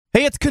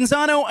Hey, it's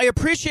Canzano. I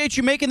appreciate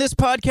you making this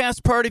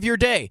podcast part of your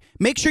day.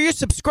 Make sure you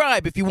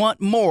subscribe if you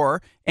want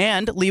more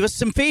and leave us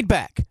some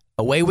feedback.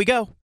 Away we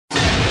go.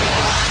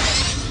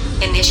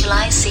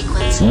 Initialize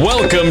sequence.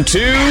 Welcome to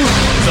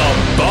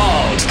The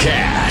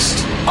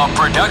Baldcast, a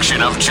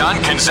production of John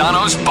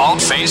Canzano's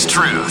Bald-Faced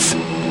Truth.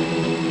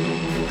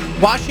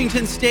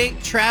 Washington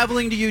State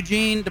traveling to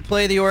Eugene to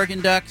play the Oregon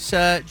Ducks.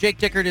 Jake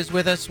Dickert is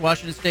with us,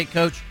 Washington State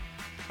coach.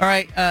 All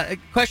right, a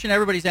question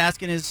everybody's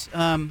asking is,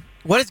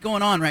 what is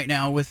going on right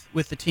now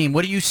with the team?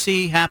 What do you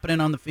see happening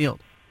on the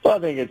field? Well, I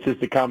think it's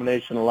just a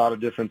combination of a lot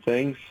of different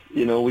things.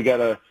 You know, we got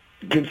to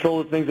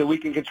control the things that we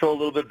can control a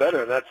little bit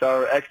better, and that's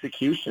our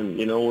execution.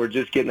 You know, we're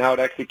just getting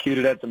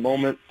out-executed at the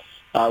moment.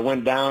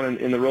 Went down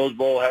in the Rose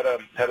Bowl, had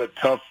a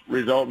tough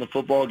result in the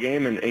football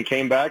game, and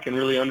came back and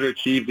really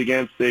underachieved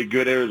against a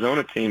good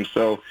Arizona team.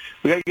 So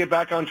we got to get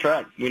back on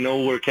track. We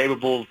know we're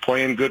capable of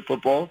playing good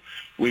football.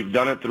 We've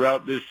done it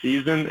throughout this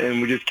season,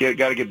 and we just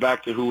got to get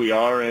back to who we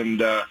are and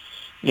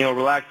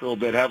relax a little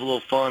bit, have a little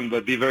fun,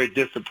 but be very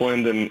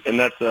disciplined, and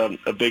that's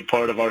a big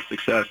part of our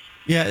success.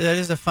 Yeah, that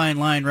is a fine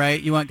line,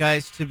 right? You want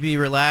guys to be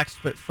relaxed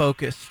but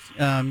focused.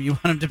 You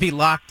want them to be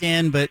locked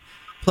in but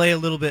play a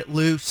little bit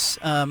loose.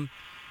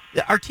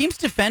 Are teams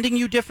defending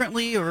you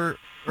differently, or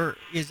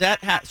is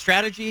that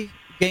strategy,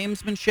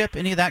 gamesmanship,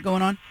 any of that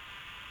going on?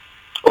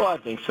 Well, I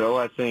think so.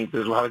 I think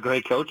there's a lot of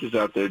great coaches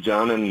out there,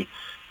 John, and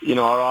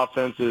our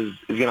offense is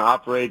going to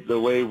operate the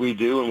way we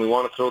do, and we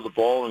want to throw the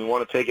ball and we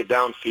want to take it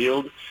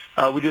downfield.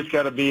 We just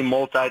got to be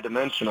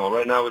multidimensional.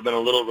 Right now we've been a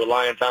little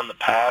reliant on the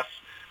pass.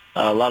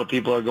 A lot of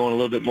people are going a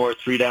little bit more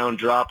 3-down,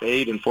 drop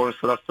 8, and force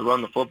us to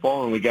run the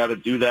football, and we got to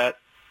do that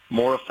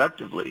more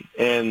effectively.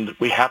 And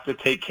we have to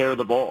take care of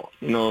the ball.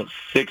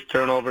 6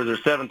 turnovers or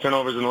 7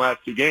 turnovers in the last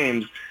 2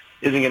 games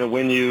isn't going to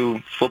win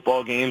you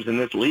football games in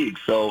this league.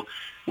 So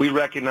we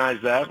recognize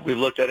that. We've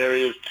looked at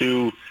areas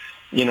to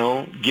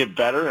get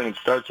better, and it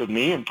starts with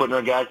me and putting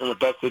our guys in the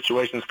best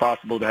situations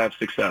possible to have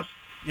success.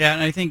 Yeah,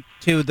 and I think,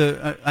 too,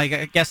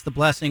 I guess the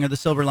blessing or the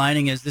silver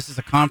lining is this is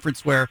a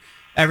conference where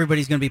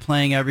everybody's going to be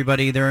playing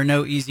everybody. There are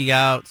no easy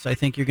outs. I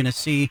think you're going to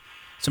see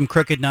some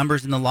crooked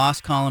numbers in the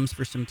loss columns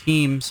for some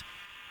teams.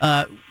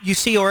 You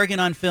see Oregon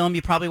on film.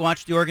 You probably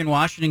watched the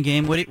Oregon-Washington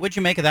game. What'd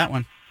you make of that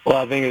one? Well,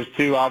 I think it's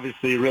 2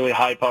 obviously really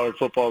high-powered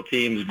football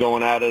teams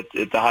going at it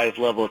at the highest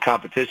level of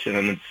competition,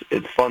 and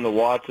it's fun to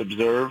watch,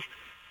 observe.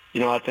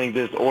 I think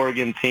this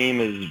Oregon team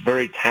is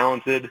very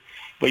talented,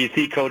 but you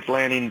see Coach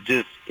Lanning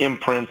just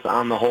imprints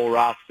on the whole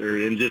roster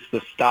and just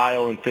the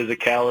style and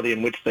physicality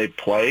in which they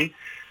play.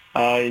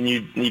 And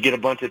you get a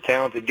bunch of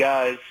talented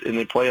guys, and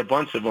they play a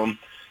bunch of them.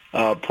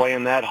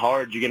 Playing that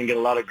hard, you're going to get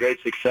a lot of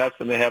great success,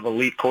 and they have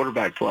elite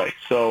quarterback play.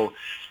 So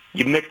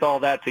you mix all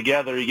that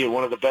together, you get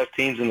one of the best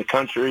teams in the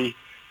country.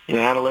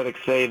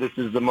 Analytics say this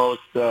is the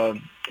most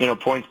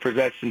points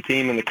possession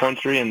team in the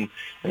country and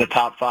the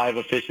top 5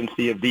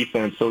 efficiency of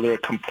defense. So they're a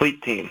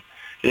complete team.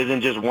 It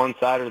isn't just one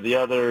side or the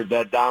other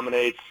that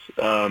dominates.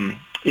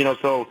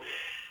 So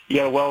you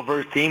got a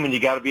well-versed team, and you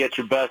got to be at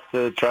your best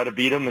to try to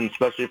beat them, and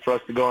especially for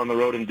us to go on the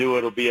road and do it,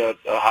 it'll be a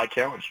high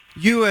challenge.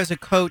 You as a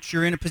coach,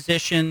 you're in a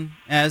position,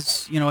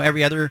 as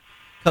every other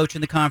coach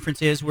in the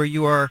conference is, where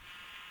you are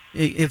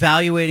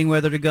evaluating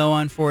whether to go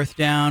on 4th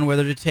down,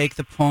 whether to take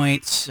the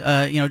points.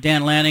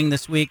 Dan Lanning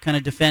this week kind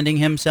of defending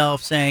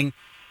himself, saying,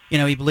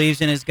 he believes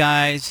in his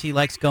guys. He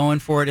likes going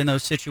for it in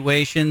those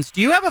situations.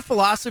 Do you have a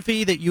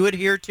philosophy that you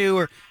adhere to,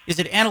 or is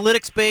it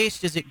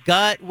analytics-based? Is it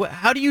gut?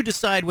 How do you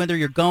decide whether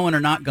you're going or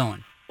not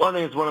going? Well, I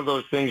think it's one of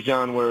those things,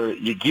 John, where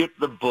you get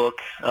the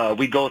book.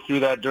 We go through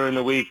that during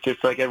the week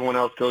just like everyone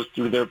else goes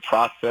through their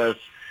process,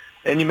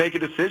 and you make a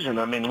decision.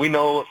 I mean, we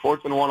know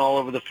 4th and 1 all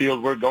over the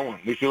field, we're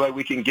going. We feel like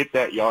we can get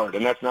that yard,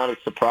 and that's not a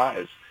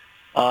surprise.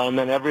 And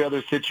then every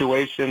other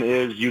situation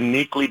is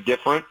uniquely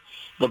different.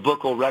 The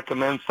book will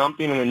recommend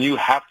something, and then you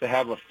have to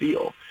have a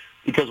feel.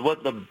 Because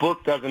what the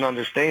book doesn't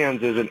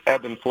understand is an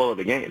ebb and flow of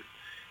the game.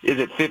 Is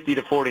it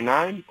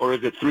 50-49, or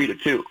is it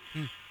 3-2?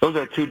 Those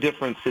are 2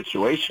 different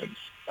situations.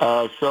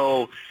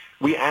 So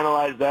we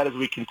analyze that as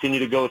we continue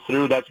to go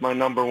through. That's my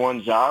number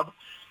 1 job.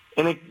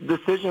 And the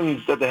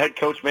decisions that the head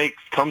coach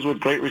makes comes with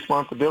great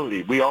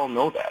responsibility. We all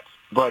know that.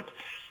 But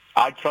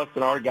I trust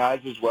in our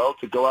guys as well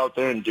to go out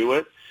there and do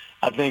it.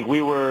 I think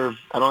we were,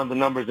 I don't have the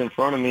numbers in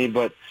front of me,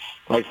 but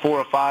like 4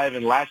 or 5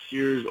 in last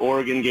year's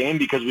Oregon game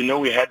because we know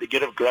we had to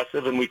get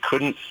aggressive and we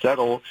couldn't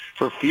settle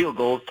for field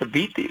goals to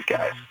beat these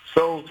guys.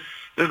 So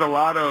there's a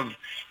lot of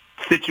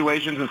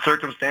situations and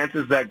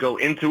circumstances that go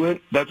into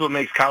it. That's what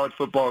makes college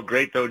football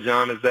great, though,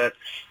 John, is that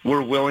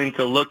we're willing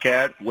to look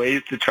at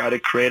ways to try to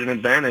create an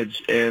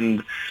advantage.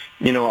 And,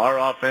 our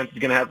offense is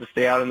going to have to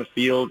stay out in the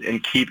field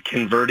and keep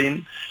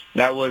converting.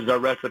 That was our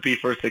recipe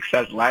for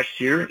success last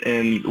year,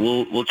 and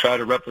we'll try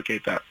to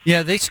replicate that.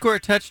 Yeah, they score a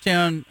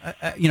touchdown,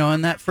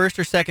 on that first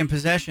or second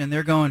possession,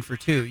 they're going for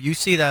 2. You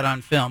see that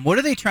on film. What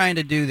are they trying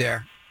to do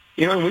there?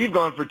 We've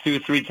gone for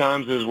 2-3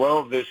 times as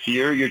well this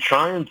year. You're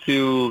trying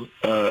to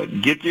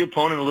get the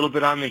opponent a little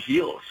bit on the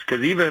heels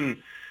because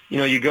even,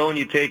 you go and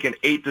you take an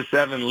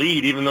 8-7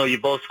 lead, even though you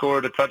both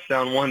scored a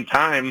touchdown one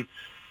time,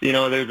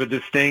 there's a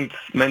distinct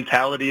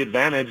mentality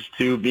advantage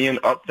to being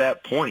up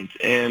that point.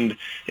 And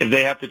if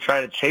they have to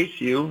try to chase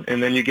you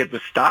and then you get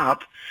the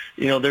stop,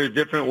 there's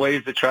different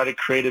ways to try to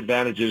create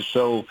advantages.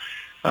 So,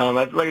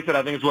 like I said,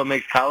 I think it's what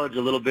makes college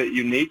a little bit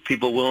unique,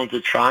 people willing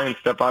to try and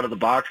step out of the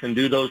box and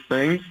do those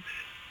things.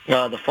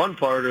 The fun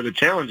part or the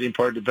challenging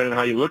part, depending on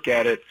how you look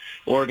at it,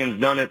 Oregon's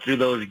done it through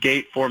those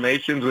gate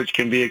formations, which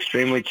can be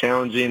extremely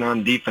challenging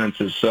on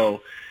defenses.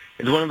 So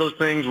it's one of those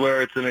things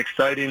where it's an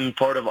exciting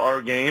part of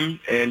our game,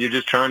 and you're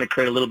just trying to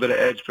create a little bit of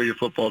edge for your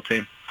football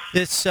team.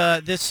 This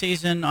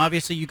season,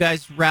 obviously, you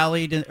guys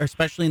rallied,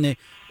 especially in the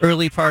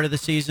early part of the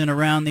season,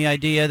 around the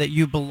idea that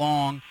you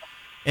belong.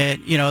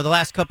 And the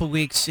last couple of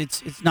weeks,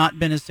 it's not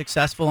been as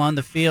successful on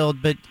the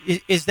field. But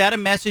is that a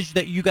message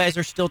that you guys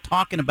are still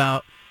talking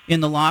about in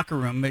the locker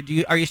room?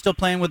 Are you still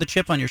playing with a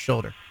chip on your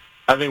shoulder?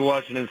 I think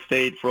Washington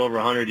State for over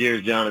 100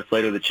 years, John, has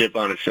played with a chip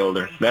on its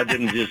shoulder. That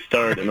didn't just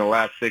start in the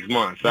last 6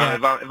 months. Yeah.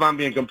 If I'm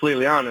being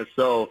completely honest,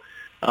 so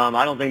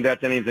I don't think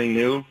that's anything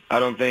new. I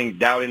don't think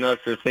doubting us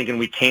or thinking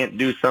we can't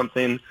do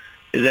something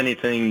is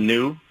anything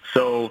new.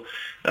 So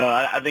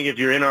I think if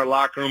you're in our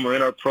locker room or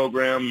in our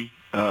program,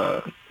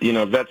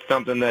 that's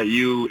something that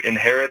you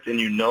inherit and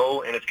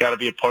and it's got to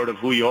be a part of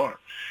who you are,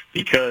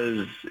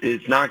 because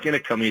it's not going to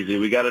come easy.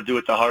 We got to do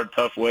it the hard,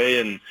 tough way,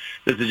 and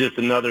this is just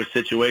another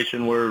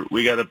situation where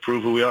we got to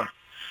prove who we are.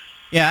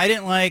 Yeah, I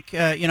didn't like,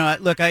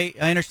 look, I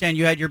understand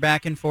you had your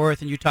back and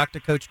forth and you talked to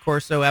Coach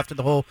Corso after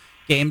the whole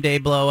game day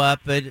blow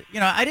up, but,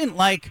 I didn't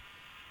like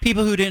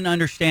people who didn't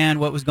understand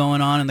what was going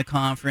on in the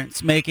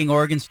conference making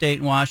Oregon State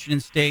and Washington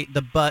State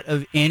the butt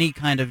of any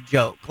kind of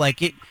joke.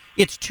 Like,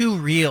 it's too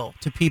real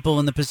to people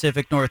in the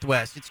Pacific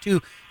Northwest.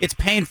 It's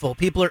painful.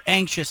 People are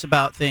anxious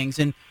about things,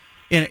 and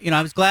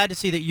I was glad to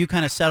see that you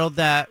kind of settled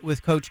that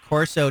with Coach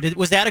Corso.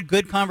 Was that a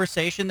good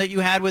conversation that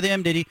you had with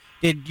him? Did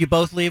you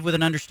both leave with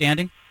an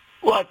understanding?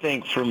 Well, I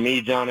think for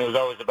me, John, it was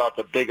always about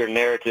the bigger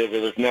narrative.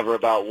 It was never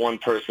about one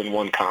person,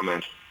 one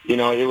comment.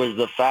 It was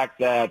the fact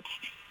that,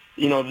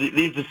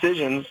 these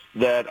decisions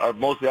that are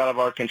mostly out of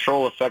our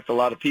control affect a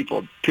lot of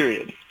people,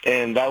 period.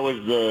 And that was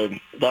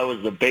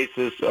the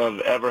basis of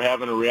ever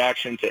having a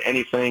reaction to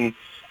anything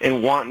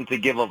and wanting to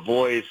give a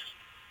voice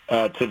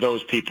to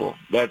those people.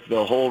 That's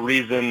the whole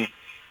reason,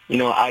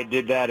 I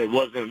did that. It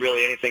wasn't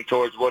really anything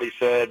towards what he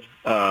said.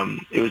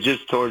 It was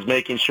just towards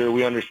making sure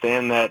we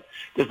understand that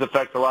this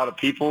affects a lot of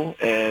people,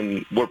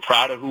 and we're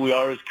proud of who we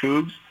are as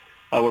Cougs.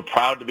 We're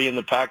proud to be in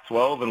the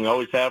Pac-12, and we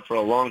always have for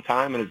a long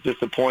time, and it's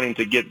disappointing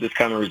to get this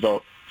kind of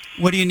result.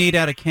 What do you need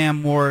out of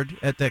Cam Ward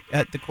at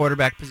the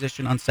quarterback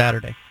position on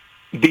Saturday?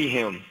 Be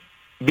him,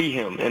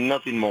 and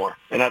nothing more.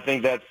 And I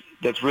think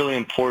that's really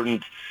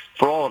important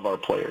for all of our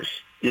players.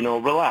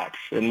 Relax.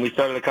 And we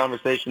started a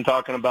conversation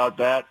talking about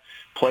that.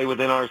 Play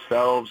within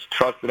ourselves,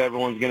 trust that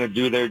everyone's going to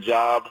do their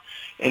job,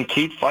 and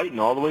keep fighting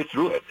all the way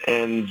through it.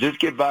 And just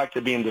get back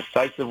to being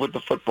decisive with the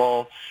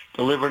football,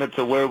 delivering it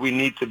to where we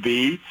need to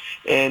be,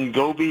 and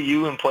go be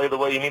you and play the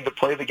way you need to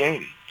play the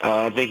game.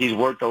 I think he's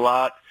worked a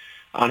lot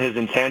on his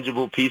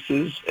intangible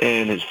pieces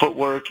and his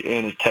footwork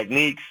and his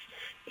techniques,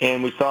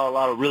 and we saw a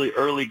lot of really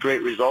early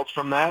great results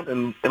from that,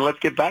 and let's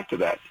get back to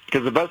that.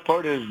 Because the best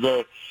part is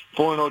the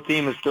 4-0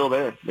 team is still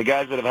there. The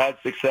guys that have had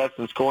success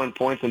in scoring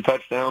points and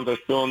touchdowns are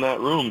still in that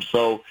room.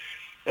 So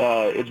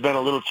it's been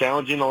a little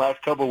challenging the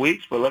last couple of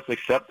weeks, but let's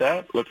accept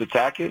that. Let's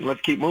attack it, and let's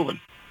keep moving.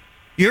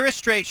 You're a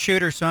straight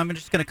shooter, so I'm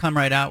just going to come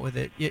right out with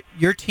it.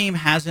 Your team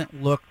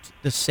hasn't looked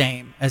the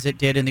same as it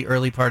did in the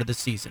early part of the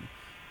season.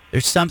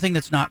 There's something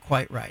that's not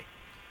quite right.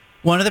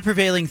 One of the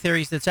prevailing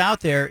theories that's out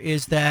there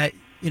is that,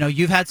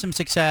 you've had some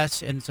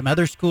success and some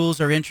other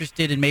schools are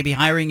interested in maybe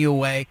hiring you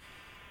away.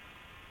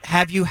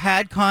 Have you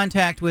had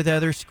contact with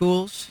other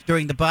schools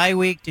during the bye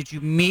week? Did you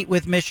meet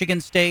with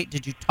Michigan State?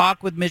 Did you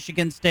talk with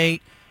Michigan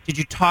State? Did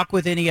you talk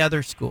with any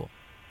other school?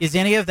 Is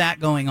any of that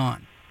going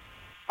on?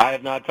 I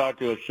have not talked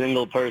to a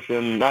single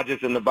person, not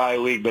just in the bye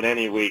week, but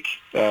any week,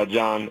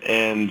 John.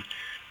 And,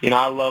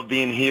 I love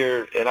being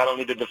here, and I don't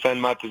need to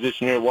defend my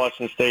position here at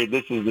Washington State.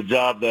 This is the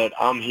job that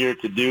I'm here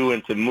to do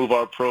and to move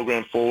our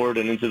program forward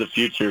and into the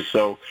future.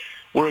 So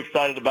we're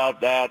excited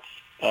about that,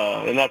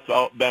 and that's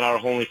been our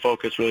only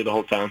focus really the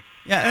whole time.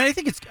 Yeah, and I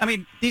think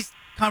these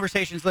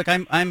conversations, look,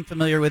 I'm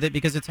familiar with it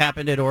because it's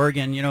happened at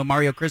Oregon.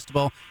 Mario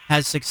Cristobal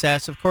has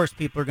success. Of course,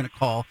 people are going to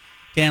call.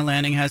 Dan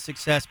Lanning has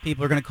success.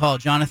 People are going to call.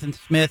 Jonathan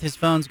Smith, his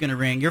phone's going to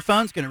ring. Your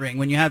phone's going to ring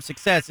when you have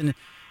success. And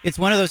it's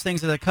one of those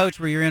things as a coach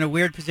where you're in a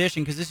weird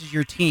position because this is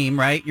your team,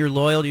 right? You're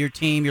loyal to your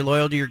team. You're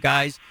loyal to your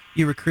guys.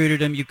 You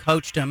recruited them. You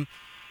coached them.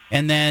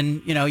 And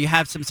then, you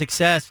have some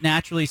success.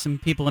 Naturally, some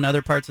people in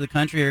other parts of the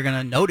country are going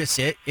to notice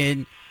it.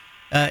 And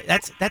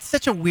that's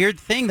such a weird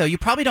thing, though. You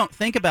probably don't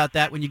think about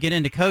that when you get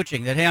into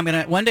coaching, that,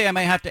 hey, one day I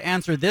might have to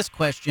answer this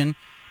question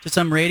to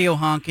some radio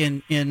honk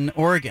in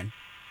Oregon.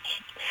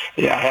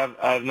 Yeah,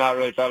 I have not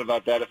really thought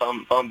about that, if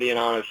I'm being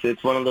honest.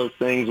 It's one of those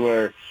things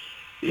where,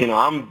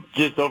 I'm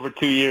just over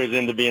 2 years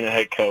into being a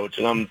head coach,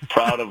 and I'm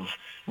proud of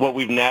what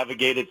we've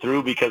navigated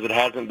through because it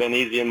hasn't been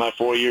easy in my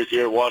 4 years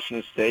here at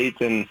Washington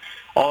State. And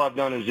all I've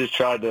done is just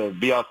try to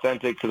be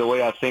authentic to the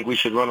way I think we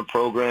should run a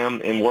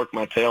program and work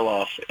my tail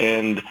off.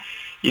 And,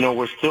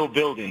 we're still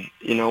building.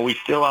 We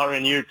still are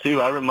in year 2.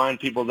 I remind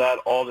people that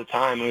all the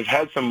time. And we've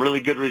had some really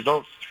good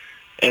results,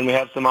 and we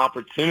have some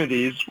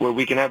opportunities where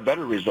we can have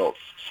better results.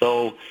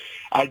 So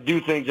I do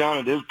think, John,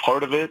 it is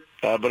part of it,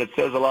 but it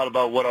says a lot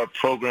about what our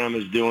program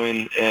is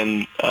doing,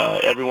 and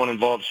everyone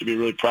involved should be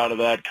really proud of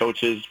that,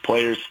 coaches,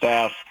 players,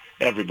 staff,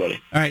 everybody.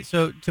 All right,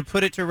 so to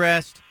put it to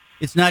rest,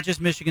 it's not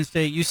just Michigan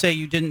State. You say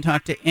you didn't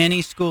talk to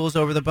any schools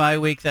over the bye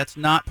week. That's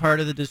not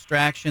part of the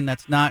distraction.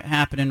 That's not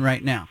happening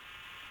right now.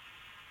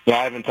 Yeah,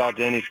 I haven't talked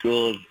to any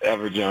schools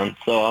ever, John.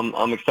 So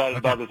I'm excited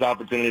about this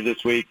opportunity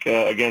this week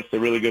against a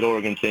really good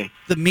Oregon team.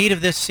 The meat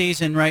of this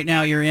season right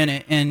now, you're in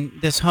it, and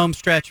this home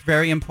stretch,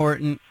 very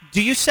important.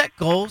 Do you set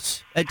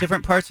goals at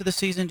different parts of the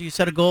season? Do you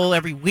set a goal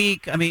every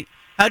week? I mean,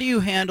 how do you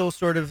handle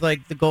sort of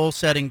like the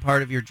goal-setting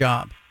part of your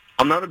job?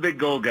 I'm not a big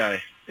goal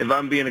guy, if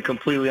I'm being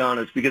completely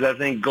honest, because I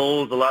think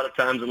goals, a lot of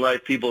times in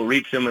life, people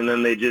reach them and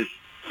then they just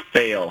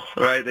fail,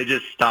 right? They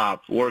just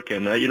stop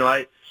working.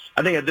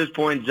 I think at this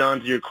point,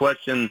 John, to your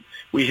question,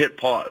 we hit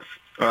pause,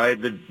 all right?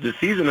 The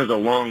season is a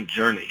long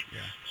journey. Yeah.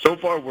 So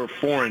far, we're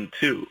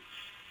 4-2.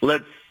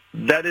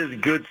 That is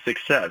good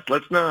success.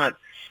 Let's not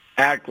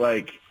act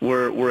like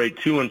we're a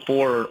 2-4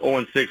 or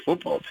 0-6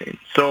 football team.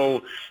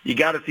 So you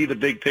got to see the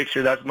big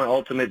picture. That's my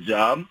ultimate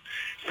job.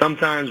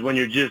 Sometimes when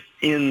you're just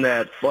in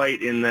that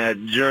fight, in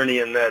that journey,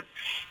 in that,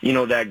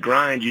 that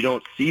grind, you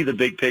don't see the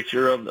big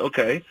picture of,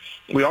 okay,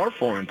 we are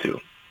 4-2.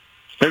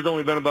 There's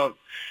only been about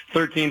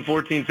 13,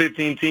 14,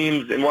 15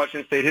 teams in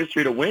Washington State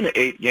history to win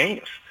 8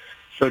 games.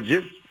 So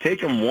just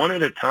take them one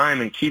at a time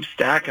and keep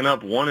stacking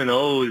up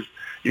 1-0s.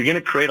 You're going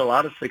to create a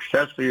lot of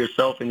success for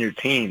yourself and your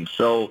team.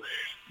 So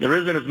there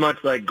isn't as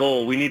much like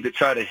goal. We need to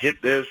try to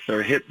hit this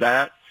or hit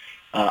that.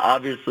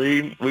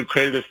 Obviously, we've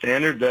created a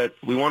standard that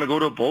we want to go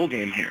to a bowl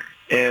game here.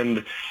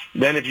 And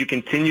then if you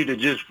continue to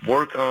just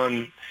work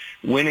on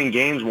winning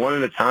games one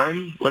at a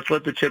time, let's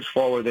let the chips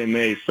fall where they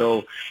may.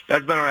 So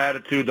that's been our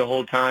attitude the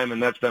whole time,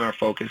 and that's been our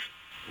focus.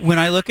 When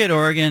I look at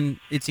Oregon,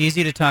 it's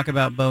easy to talk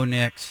about Bo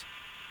Nix,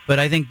 but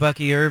I think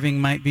Bucky Irving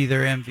might be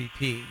their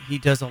MVP. He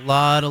does a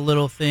lot of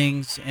little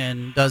things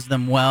and does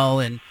them well,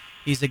 and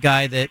he's a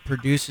guy that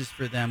produces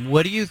for them.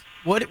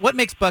 What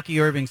makes Bucky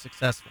Irving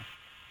successful?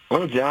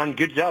 Well, John,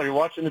 good job. You're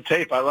watching the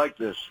tape. I like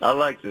this.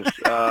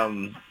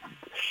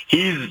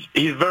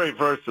 He's very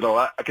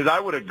versatile, because I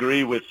would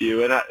agree with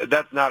you, and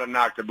that's not a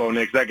knock to Bo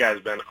Nix. That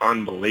guy's been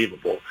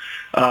unbelievable.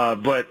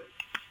 But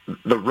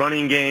the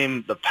running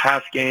game, the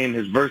pass game,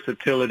 his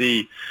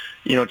versatility,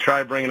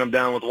 try bringing him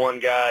down with one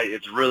guy.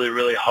 It's really,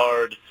 really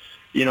hard.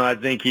 I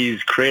think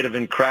he's creative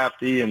and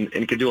crafty and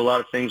can do a lot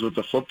of things with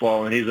the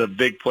football, and he's a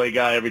big play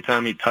guy every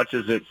time he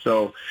touches it.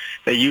 So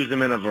they use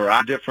him in a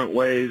variety of different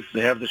ways.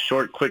 They have the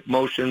short, quick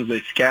motions.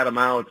 They scat him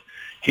out.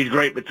 He's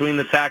great between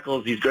the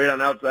tackles. He's great on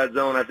outside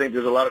zone. I think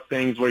there's a lot of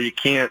things where you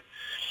can't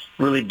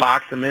really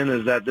box him in,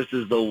 is that this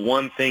is the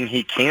one thing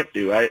he can't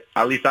do.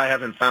 At least I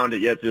haven't found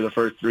it yet through the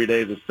first 3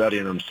 days of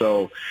studying him.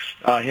 So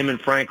him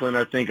and Franklin,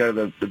 I think, are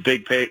the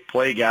big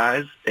play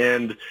guys.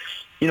 And,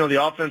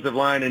 the offensive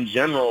line in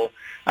general,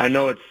 I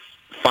know it's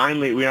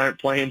finally we aren't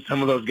playing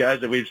some of those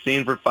guys that we've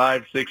seen for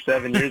 5, 6,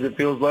 7 years, it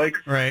feels like.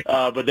 Right.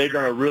 But they've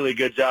done a really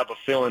good job of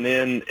filling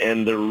in,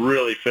 and they're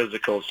really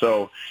physical.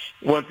 So,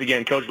 once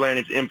again, Coach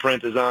Lanning's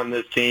imprint is on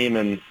this team,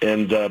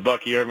 and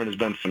Bucky Irving has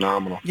been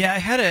phenomenal. Yeah, I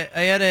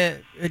had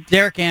a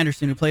Derek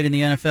Anderson who played in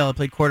the NFL,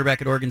 played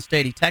quarterback at Oregon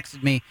State. He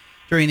texted me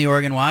during the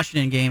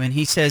Oregon-Washington game, and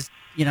he says,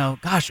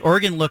 gosh,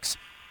 Oregon looks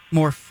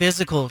more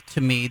physical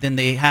to me than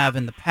they have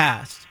in the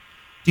past.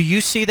 Do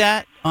you see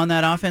that on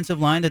that offensive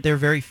line, that they're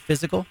very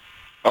physical?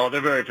 Oh,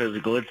 they're very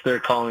physical. It's their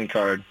calling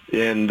card,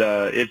 and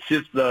it's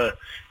just the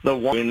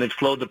one. And they've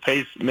slowed the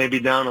pace maybe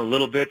down a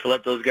little bit to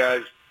let those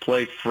guys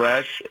play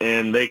fresh,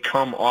 and they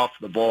come off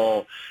the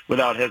ball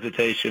without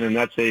hesitation, and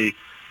that's a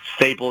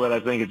staple that I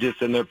think is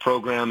just in their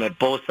program at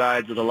both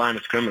sides of the line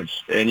of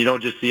scrimmage. And you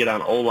don't just see it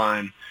on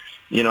O-line.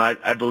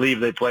 I believe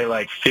they play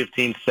like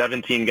 15,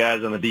 17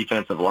 guys on the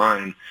defensive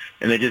line,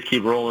 and they just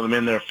keep rolling them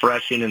in there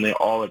fresh, and they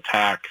all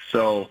attack.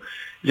 So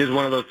just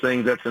one of those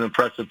things that's an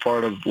impressive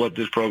part of what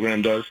this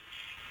program does.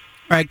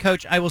 All right,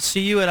 Coach, I will see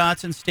you at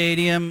Autzen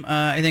Stadium.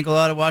 I think a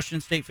lot of Washington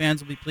State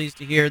fans will be pleased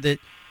to hear that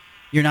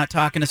you're not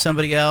talking to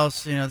somebody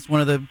else. It's one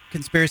of the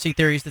conspiracy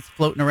theories that's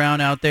floating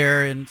around out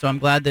there, and so I'm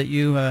glad that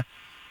you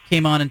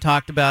came on and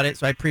talked about it,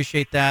 so I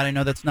appreciate that. I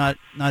know that's not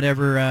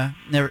ever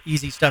never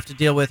easy stuff to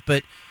deal with,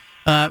 but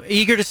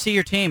eager to see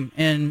your team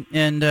and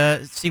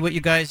see what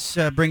you guys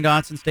bring to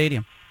Autzen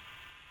Stadium.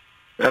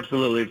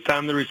 Absolutely. It's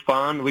time to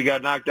respond. We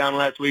got knocked down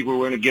last week. We're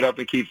going to get up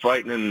and keep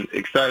fighting, and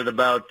excited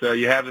about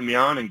you having me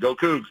on, and go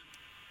Cougs.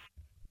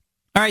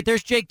 All right,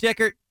 there's Jake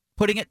Dickert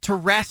putting it to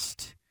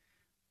rest.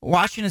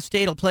 Washington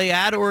State will play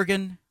at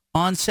Oregon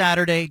on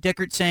Saturday.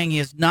 Dickert saying he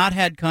has not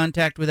had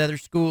contact with other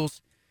schools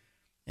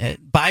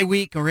bye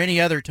week or any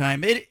other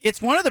time.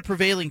 It's one of the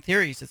prevailing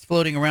theories that's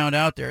floating around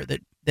out there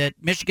that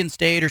Michigan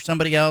State or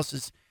somebody else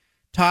is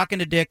talking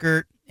to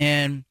Dickert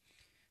and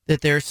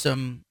that there's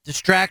some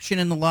distraction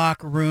in the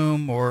locker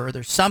room or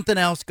there's something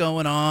else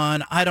going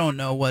on. I don't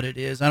know what it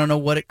is. I don't know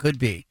what it could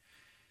be.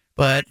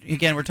 But,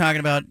 again, we're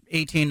talking about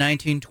 18,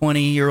 19,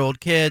 20-year-old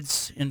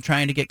kids and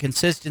trying to get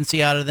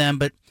consistency out of them.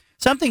 But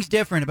something's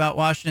different about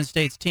Washington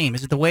State's team.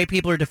 Is it the way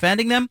people are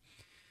defending them?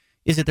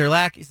 Is it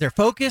their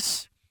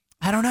focus?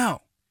 I don't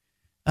know.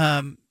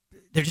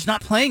 They're just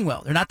not playing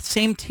well. They're not the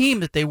same team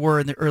that they were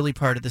in the early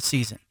part of the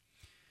season.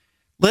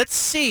 Let's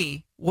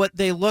see what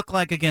they look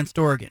like against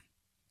Oregon.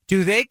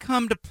 Do they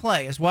come to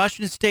play, as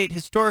Washington State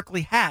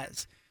historically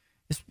has,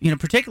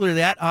 particularly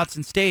at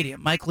Autzen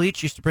Stadium? Mike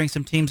Leach used to bring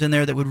some teams in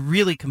there that would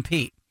really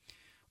compete.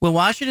 Will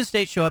Washington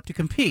State show up to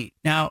compete?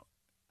 Now,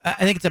 I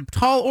think it's a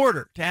tall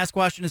order to ask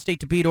Washington State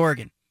to beat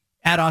Oregon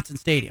at Autzen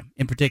Stadium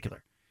in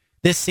particular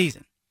this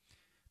season.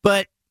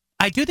 But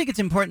I do think it's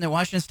important that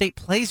Washington State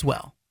plays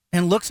well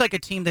and looks like a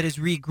team that is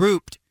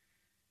regrouped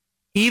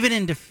even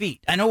in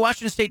defeat. I know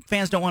Washington State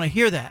fans don't want to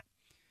hear that,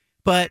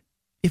 but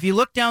if you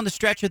look down the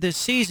stretch of this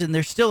season,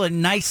 there's still a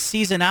nice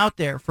season out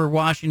there for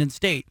Washington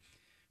State.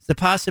 It's the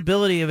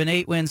possibility of an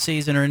 8-win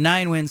season or a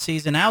 9-win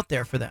season out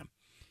there for them.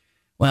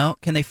 Well,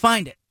 can they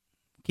find it?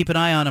 Keep an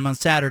eye on them on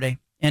Saturday.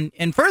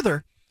 And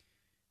further,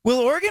 will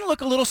Oregon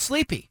look a little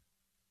sleepy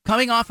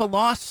coming off a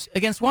loss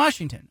against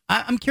Washington?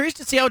 I'm curious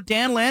to see how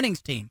Dan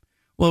Lanning's team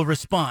will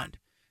respond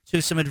to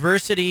some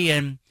adversity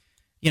and,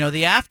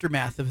 the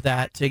aftermath of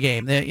that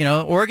game.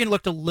 Oregon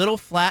looked a little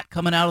flat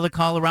coming out of the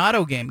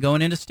Colorado game,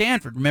 going into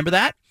Stanford. Remember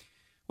that?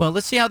 Well,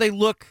 let's see how they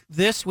look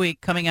this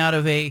week coming out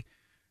of a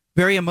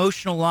very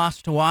emotional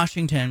loss to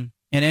Washington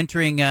and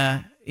entering,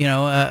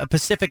 a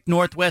Pacific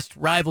Northwest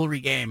rivalry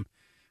game,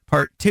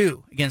 part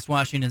 2 against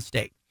Washington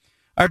State.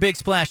 Our big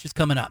splash is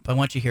coming up. I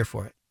want you here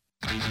for it.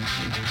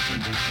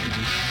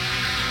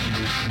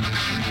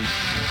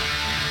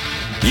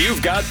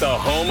 You've got the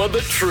home of the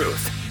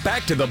truth.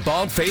 Back to the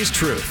Bald-Faced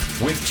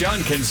Truth with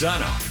John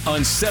Canzano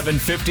on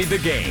 750 The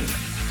Game.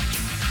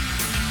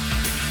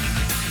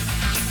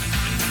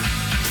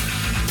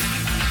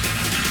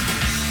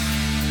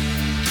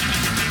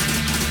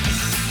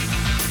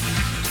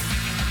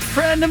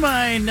 Friend of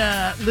mine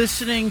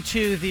listening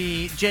to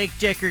the Jake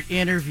Dickert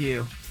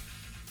interview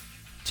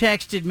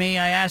texted me.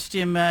 I asked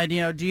him,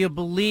 do you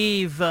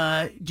believe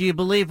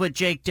what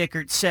Jake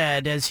Dickert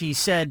said, as he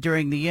said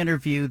during the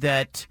interview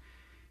that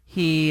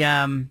he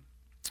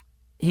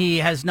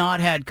has not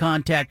had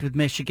contact with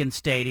Michigan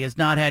State. He has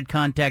not had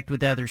contact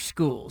with other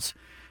schools.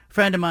 A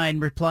friend of mine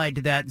replied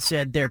to that and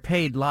said, they're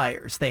paid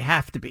liars. They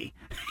have to be.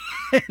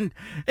 and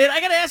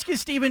I got to ask you,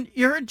 Stephen,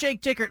 you heard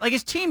Jake Dickert. Like,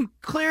 his team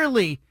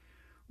clearly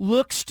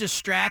looks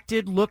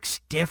distracted, looks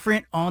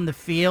different on the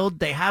field.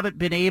 They haven't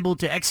been able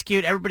to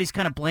execute. Everybody's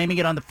kind of blaming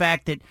it on the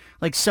fact that,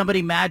 like,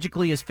 somebody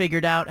magically has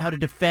figured out how to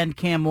defend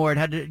Cam Ward.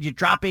 You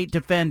drop 8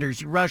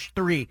 defenders, you rush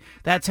 3.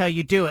 That's how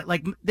you do it.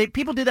 Like,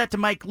 people did that to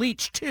Mike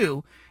Leach,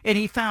 too, and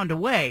he found a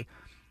way.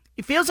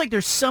 It feels like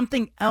there's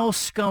something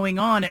else going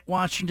on at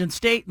Washington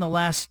State in the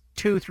last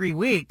 2-3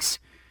 weeks.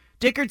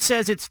 Dickert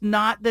says it's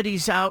not that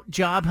he's out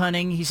job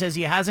hunting. He says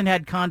he hasn't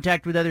had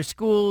contact with other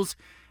schools,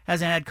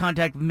 hasn't had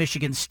contact with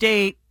Michigan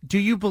State. Do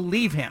you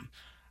believe him?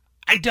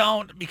 I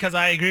don't, because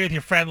I agree with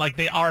your friend. Like,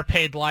 they are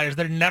paid liars.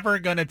 They're never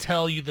going to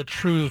tell you the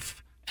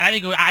truth. And I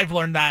think I've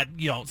learned that,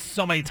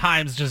 so many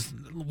times just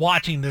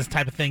watching this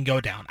type of thing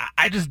go down.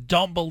 I just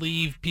don't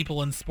believe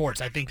people in sports.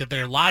 I think that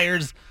they're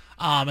liars,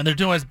 and they're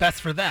doing what's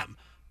best for them.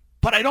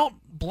 But I don't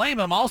blame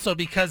him also,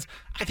 because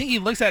I think he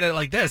looks at it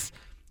like this.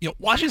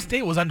 Washington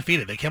State was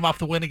undefeated. They came off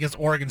the win against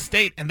Oregon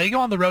State, and they go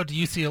on the road to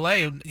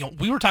UCLA. And,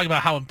 we were talking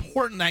about how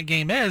important that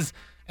game is.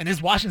 And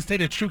is Washington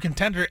State a true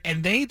contender?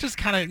 And they just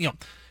kind of,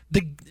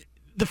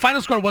 the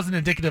final score wasn't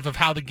indicative of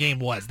how the game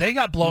was. They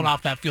got blown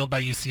off that field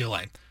by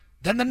UCLA.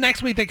 Then the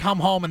next week they come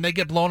home and they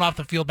get blown off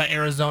the field by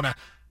Arizona.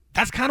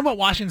 That's kind of what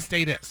Washington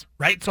State is,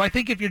 right? So I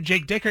think if you're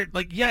Jake Dickert,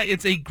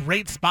 it's a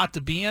great spot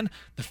to be in.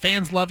 The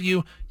fans love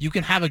you. You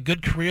can have a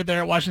good career there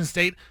at Washington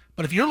State.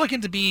 But if you're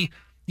looking to be,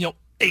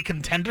 a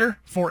contender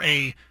for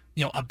a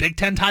Big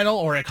Ten title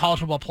or a college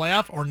football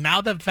playoff, or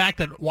now the fact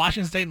that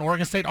Washington State and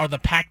Oregon State are the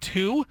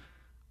Pac-2,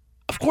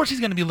 of course he's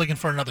going to be looking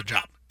for another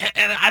job.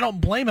 And I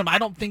don't blame him. I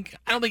don't think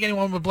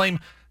anyone would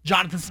blame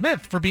Jonathan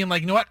Smith for being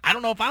like, I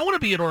don't know if I want to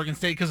be at Oregon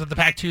State because of the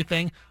Pac-2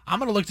 thing. I'm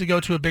going to look to go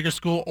to a bigger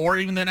school or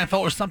even the NFL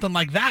or something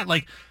like that.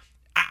 Like,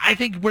 I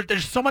think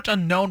there's so much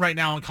unknown right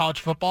now in college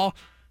football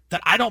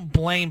that I don't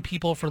blame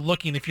people for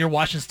looking. If you're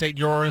Washington State,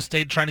 you're Oregon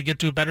State, trying to get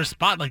to a better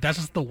spot. Like, that's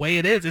just the way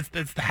it is. It's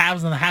the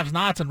haves and the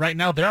have-nots. And right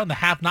now they're on the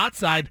have-not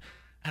side.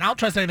 And I don't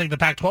trust anything the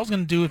Pac-12 is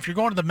going to do. If you're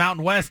going to the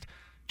Mountain West,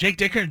 Jake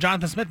Dickert and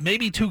Jonathan Smith may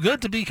be too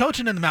good to be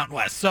coaching in the Mountain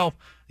West. So,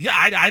 yeah,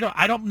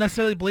 I don't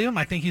necessarily believe him.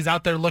 I think he's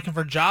out there looking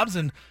for jobs,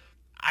 and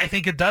I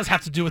think it does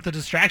have to do with the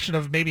distraction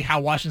of maybe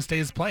how Washington State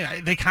is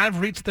playing. They kind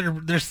of reached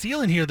their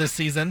ceiling here this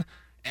season,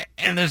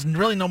 and there's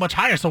really no much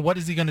higher. So what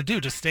is he going to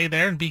do? Just stay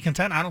there and be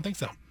content? I don't think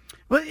so.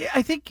 Well,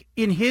 I think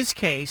in his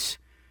case,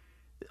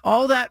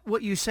 all that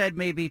what you said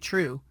may be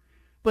true,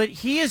 but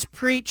he has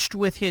preached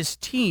with his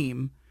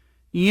team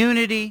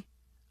unity,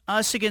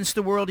 us against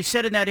the world. He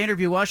said in that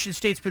interview, Washington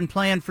State's been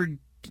playing for a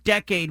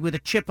decade with a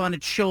chip on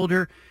its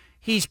shoulder.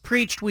 He's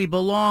preached we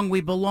belong,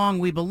 we belong,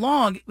 we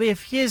belong.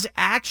 If his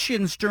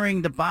actions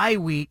during the bye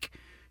week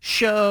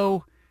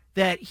show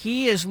that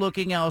he is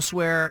looking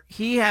elsewhere,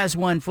 he has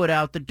one foot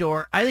out the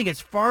door, I think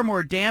it's far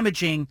more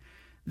damaging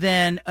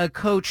than a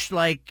coach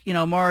like,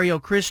 Mario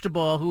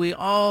Cristobal, who we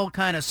all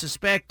kind of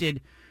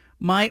suspected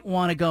might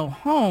want to go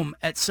home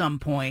at some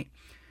point.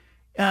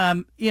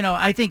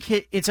 I think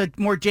it's a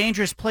more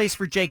dangerous place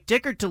for Jake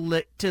Dickert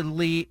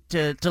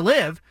to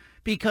live,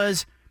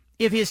 because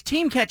if his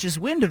team catches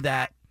wind of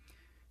that,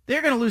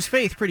 they're going to lose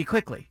faith pretty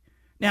quickly.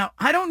 Now,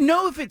 I don't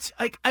know if it's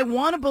like, I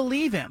want to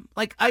believe him.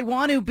 Like, I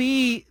want to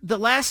be the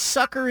last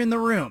sucker in the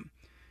room.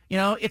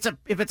 If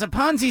it's a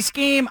Ponzi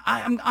scheme,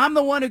 I'm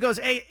the one who goes,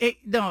 hey,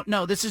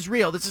 no, this is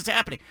real. This is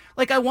happening.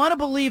 Like, I want to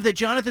believe that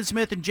Jonathan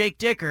Smith and Jake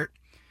Dickert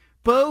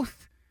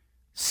both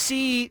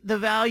see the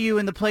value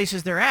in the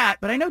places they're at.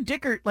 But I know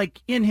Dickert,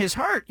 like, in his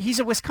heart, he's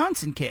a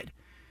Wisconsin kid.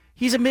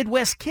 He's a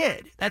Midwest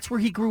kid. That's where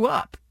he grew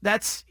up.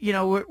 That's,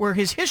 where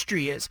his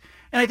history is.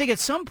 And I think at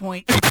some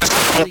point...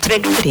 We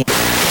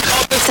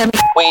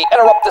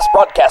interrupt this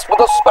broadcast with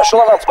a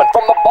special announcement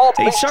from the Bald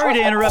Face Hey, sorry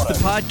Truth to interrupt the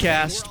Reporter.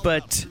 podcast,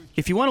 but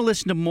if you want to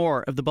listen to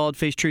more of the Bald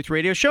Face Truth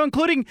Radio Show,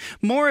 including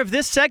more of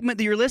this segment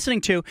that you're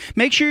listening to,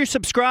 make sure you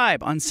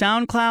subscribe on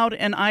SoundCloud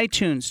and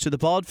iTunes to the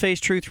Bald Face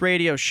Truth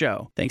Radio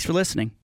Show. Thanks for listening.